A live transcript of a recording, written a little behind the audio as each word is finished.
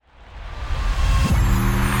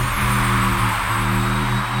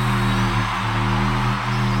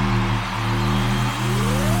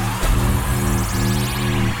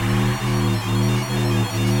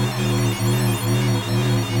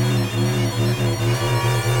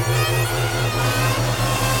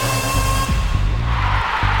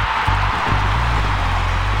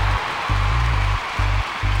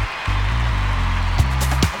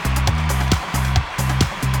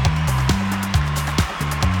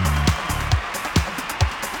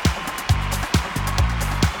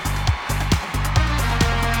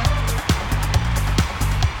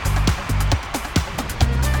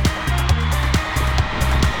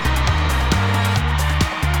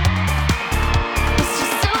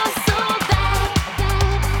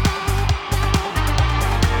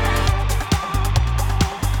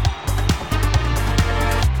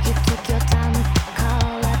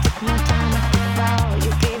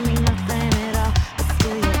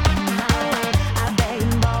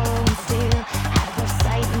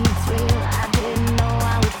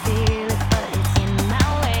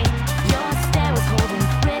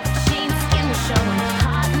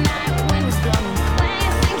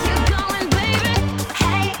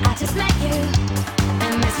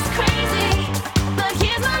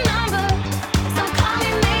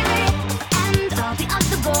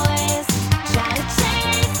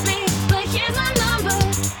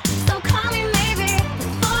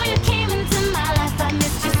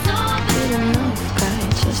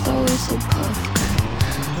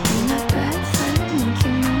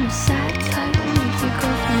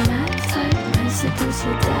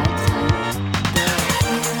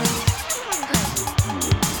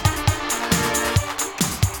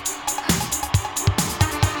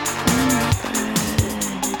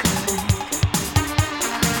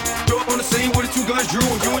Drew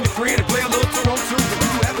and you and your friend to play a little 2-on-2.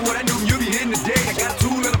 If you after what I knew, you'll be hitting the deck. I got a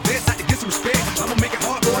tool and a vest, I can get some respect. I'ma make it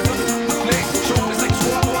hard for another flex. Show them it's like a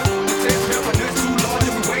squad boy. The test felt my nuts too large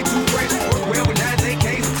and we way too fresh. Work well with 9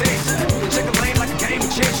 AKs and text. Check a lane like a game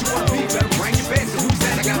of chess. You wanna beat, better bring your best. Cause who's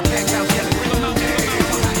that? I got a packed house yelling. Bring them out. Hey,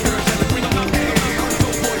 I'm a hot girl yelling. Bring them out. Hey, I'm a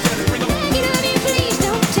dope boy yelling. Bring them out. You know me, please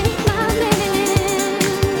don't take my man.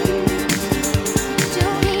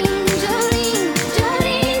 Jolene, Jolene,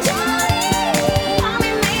 Jolene, Jolene. Call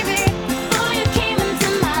me maybe before you came into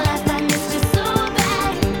my life. I missed you so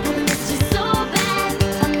bad. I missed you so bad.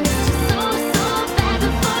 I missed you so, so bad.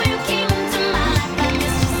 Before you came into my life, I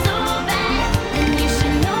missed you so bad. And you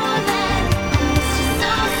should know that. I missed you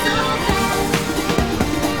so, so bad.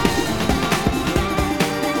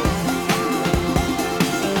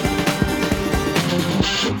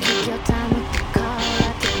 You took your time with the call,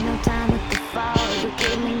 I took no time with the fall. You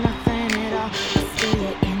gave me nothing at all. I see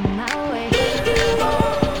it in my way.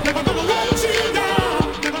 Never gonna let you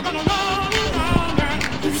down. Never gonna run around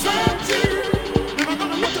and desert you. Never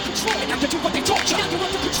gonna let the control. And I can do what they told you. You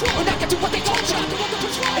want the control. And I can do what they told you. You want the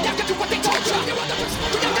control. And I can do what they told you. You want the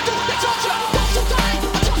control. And I can do what they told you. Don't you die,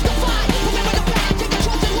 I'm justified. Remember the bad, take your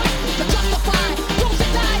chosen way. You're justified. Don't you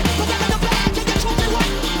die, remember the bad, take your chosen way.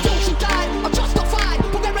 Don't you die, I'm justified.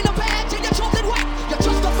 Remember the bad, take your chosen way. You're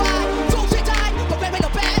justified. Don't you die, remember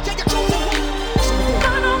the bad, take your chosen way.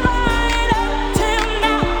 On a ride up till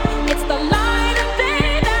now, it's the light of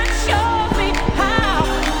day that shows me how.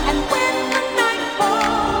 And when the night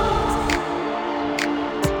falls,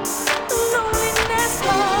 loneliness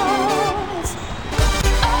falls.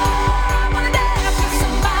 Oh, I wanna dance with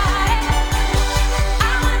somebody.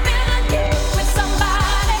 I wanna feel the heat with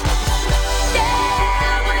somebody. Yeah,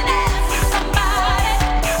 I wanna dance with somebody.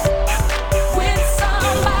 With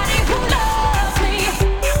somebody who loves me.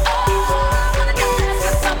 Oh, I wanna dance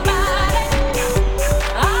with somebody.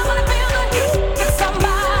 I wanna feel the heat with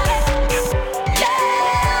somebody. Yeah,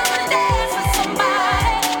 I wanna dance with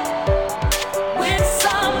somebody. With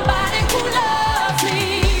somebody who loves me.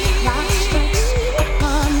 Clock strikes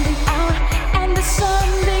upon the hour and the sun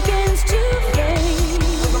begins to fade.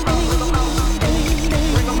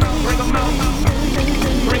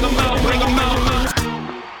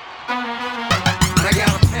 And I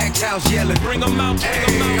got a packed house yelling. Bring them out.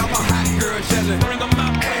 Hey, I'm a hot girl yelling. Bring them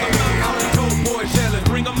out. Hey, I'm a dope boy yelling.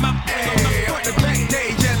 Bring them out. Hey, front the back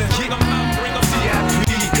day yelling. Bring them out. Bring them out.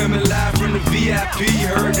 VIP coming live from the VIP.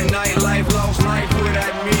 Heard the nightlife, lost life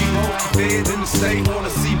without me. Most feds in the state wanna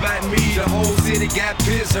see about me. The whole city got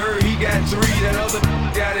pissed. Heard he got 3. That other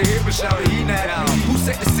got a hip and shouted he not out. Who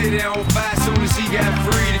set the city on fire soon as he got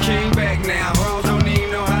free? The king back now. Hoes don't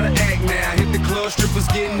even know how to act now. Hit the club, strippers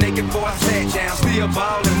getting naked before I sat down. Still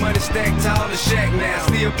ballin', money stacked tall in shack now.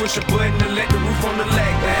 Still push a button to let the roof on the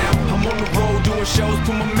lag down. I'm on the road doing shows,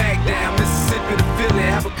 put my Mac down. Mississippi to Philly,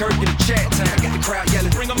 Albuquerque to Chat Town. Got the crowd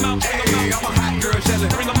yelling. Bring them out. Hey, I'm a hot girl yelling.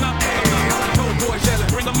 Bring them out. Hey, I'm a dope boy yelling.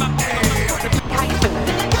 Bring them out. Hey, How you feeling?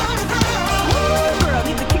 Ooh, girl,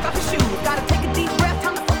 need to kick off your shoes. Gotta take a deep breath,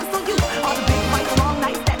 time to focus on you. All the big fights, long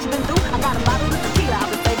nights that you've been through. I got a bottle of tequila, I've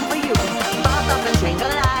been saving for you. Boss up and change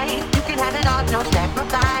your life. You can have it all, no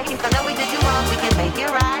sacrifice. I know we did you wrong, we can make it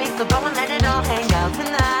right. So go and let it all hang out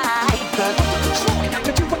tonight. 'Cause And I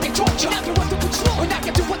can do what they told you. You want the control. And I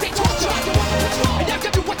can do what they told you. You want the control. And I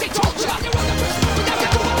can do what they told you. You want the control. And I can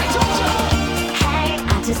do what they told you. Hey,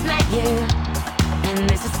 I just met you, and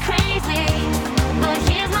this is crazy. But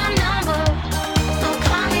here's my number, so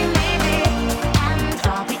call me maybe. And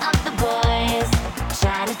all the other boys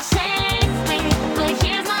try to chase me, but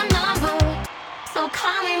here's my number, so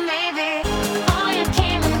call me maybe. Before you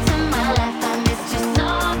came into my life, I missed you so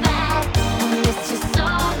bad. I missed you so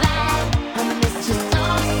bad. I missed you so,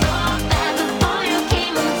 so bad. Before you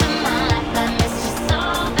came into my life, I missed you so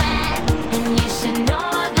bad. And you should know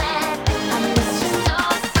that I missed you so,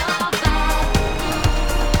 so bad.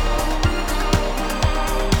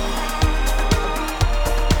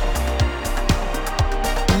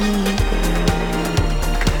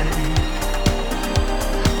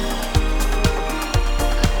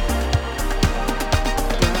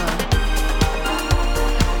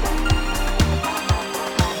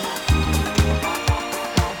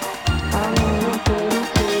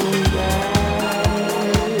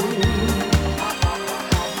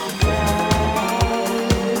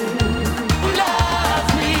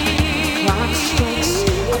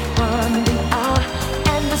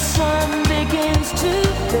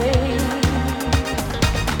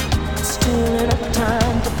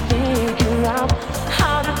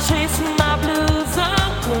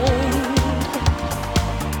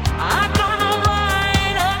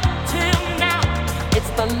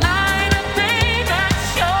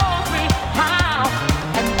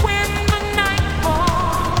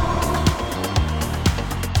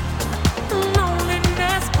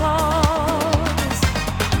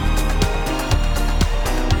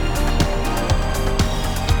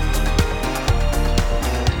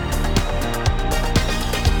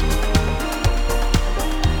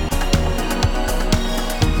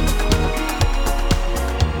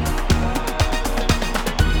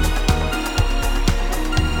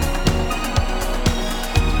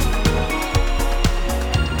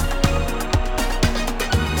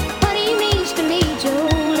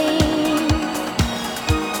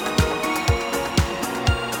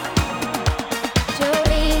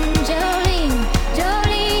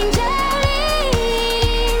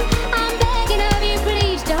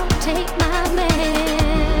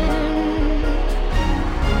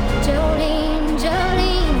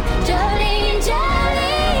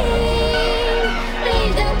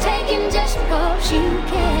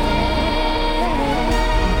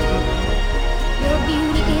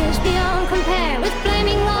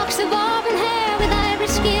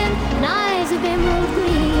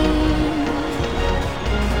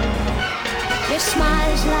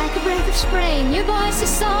 is like a breath of spring. Your voice is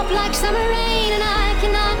soft like summer rain, and I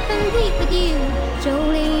cannot compete with you,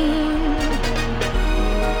 Jolene.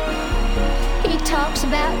 He talks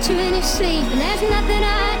about you in his sleep, and there's nothing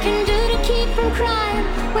I can do to keep from crying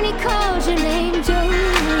when he calls your name,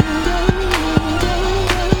 Jolene.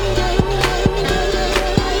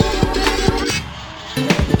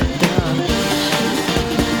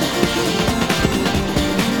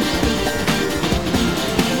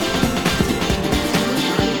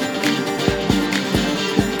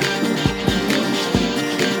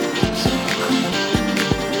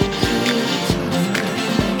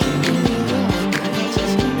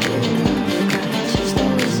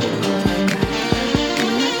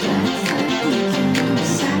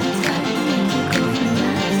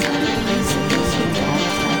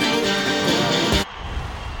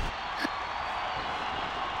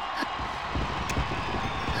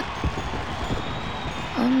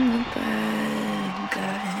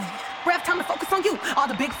 Breath, time to focus on you. All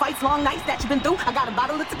the big fights, long nights that you've been through. I got a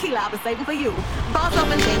bottle of tequila I've been saving for you. Boss up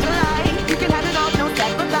and change your life. You can have it all, no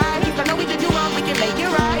sacrifice. I know we did you wrong, we can make it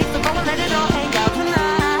right. So go and let it all hang out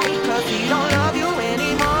tonight. Cause he don't love you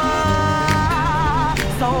anymore.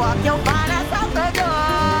 So walk your fine ass out the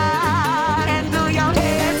door. And do your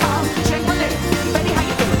head talk. Check my lips. Baby, how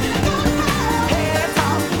you feeling? Head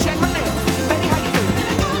talk. Check my lips. Baby, how you feeling?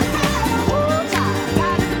 Ooh, child.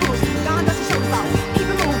 God is the push. God does your shoulders off. Keep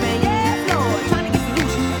it moving, yes, Lord. Trying to get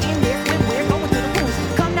solution in there when we're going to the push.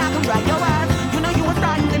 Come now, come dry your eyes. You know you were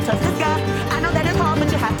starting to touch the sky. I know that it's hard, but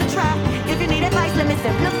you have to try. If you need advice, let me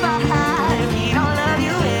simplify. If he don't love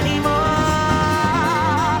you anymore,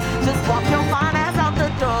 just walk your fine ass out the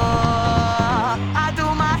door. I do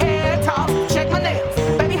my hair talk, check my nails.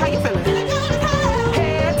 Baby, how you feeling?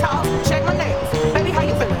 Hair talk, check my nails. Baby, how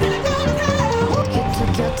you feeling? You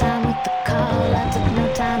took your time with the call, I took no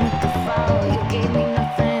time with the fall. You gave me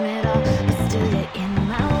nothing at all, but still you're in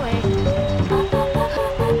my way.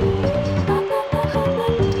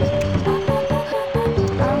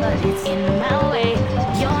 But it's in my way.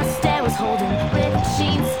 Your stare was holding, ripped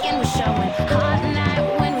jeans, skin was showing. Hot night,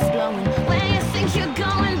 wind was blowing. Where you think you're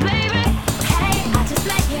going, baby? Hey, I just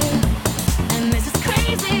met you, and this is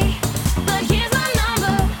crazy. But here's my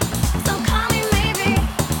number, so call me maybe.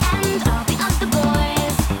 And all the other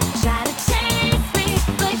boys try to chase me,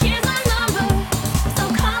 but here's my number, so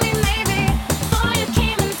call me maybe. Before you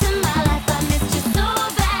came into my life, I missed you so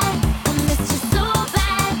bad. I missed you so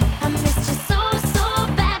bad. I missed you so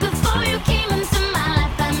bad. Before you came into my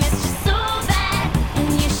life, I missed you so bad. And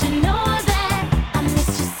you should know that I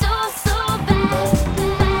missed you so bad.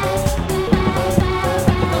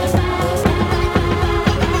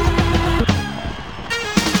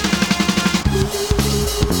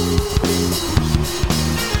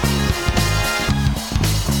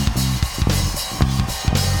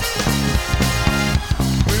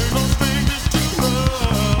 We're no strangers to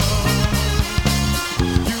love.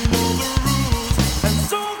 You know the rules, and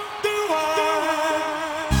so do I.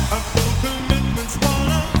 I've full commitments, what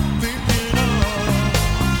I'm thinking of.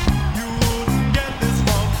 You wouldn't get this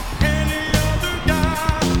from any other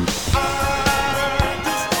guy. I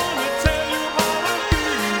just wanna tell you how I'm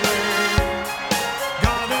feeling.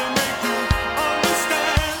 Gotta make you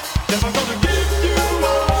understand. Never gonna give you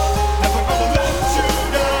up. Never gonna let you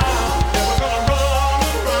down. Never gonna run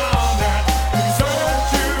around and desert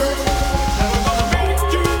you. Never gonna make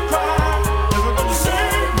you cry. Never gonna say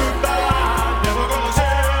goodbye. Never gonna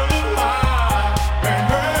tell a lie and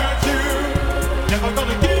hurt you. Never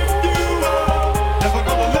gonna give you up. Never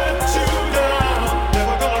gonna let you down.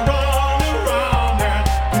 Never gonna run around and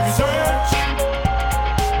desert you.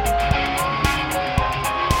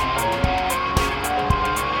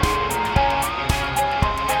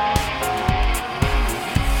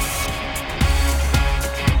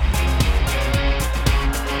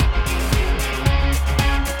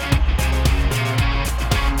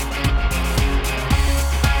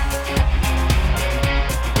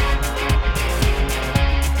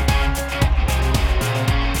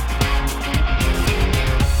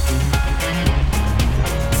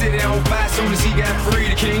 Sit down, by soon as he got free,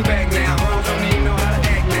 the king back now. Hoes don't even know how to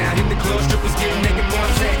act now. Hit the club, strippers getting naked, boy,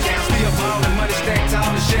 sack down. Still ballin', money stacked tall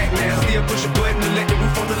in shack now. Still push a button and let the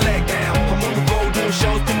roof on the leg down. I'm on the road doing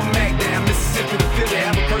shows, put my Mac down. Mississippi to Philly,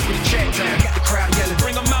 Albuquerque to Chat Town. Got the crowd yelling,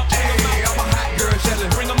 bring 'em out, hey. All my hot girls yelling,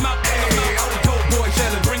 bring 'em out, hey. All the dope boys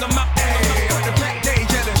yelling, bring 'em out, hey. All the black days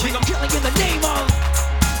yelling, king, I'm killing in the name of.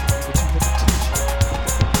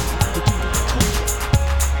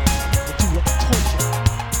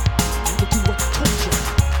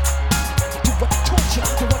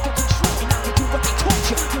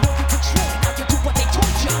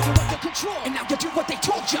 And now you do what they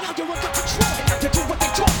told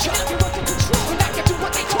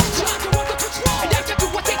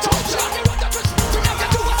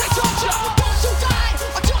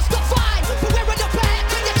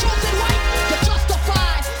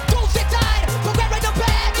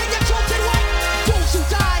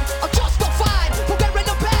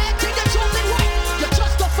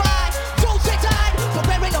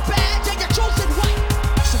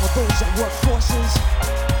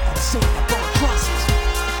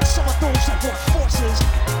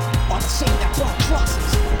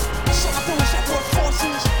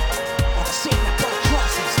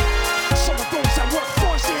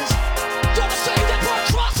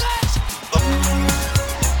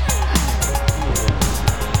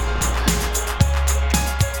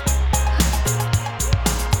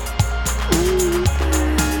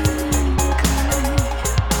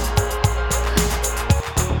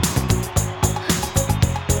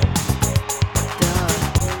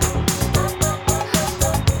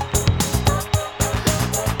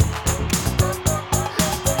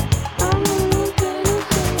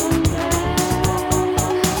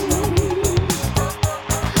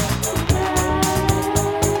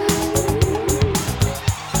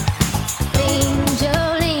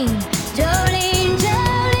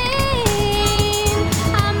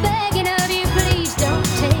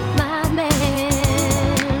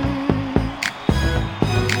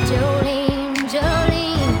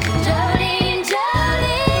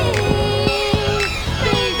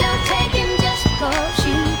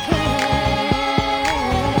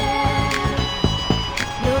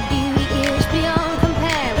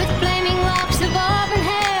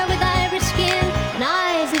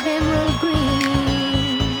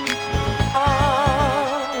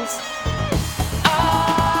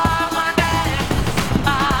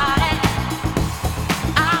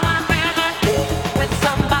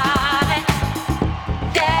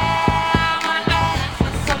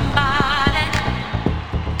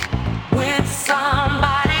sun.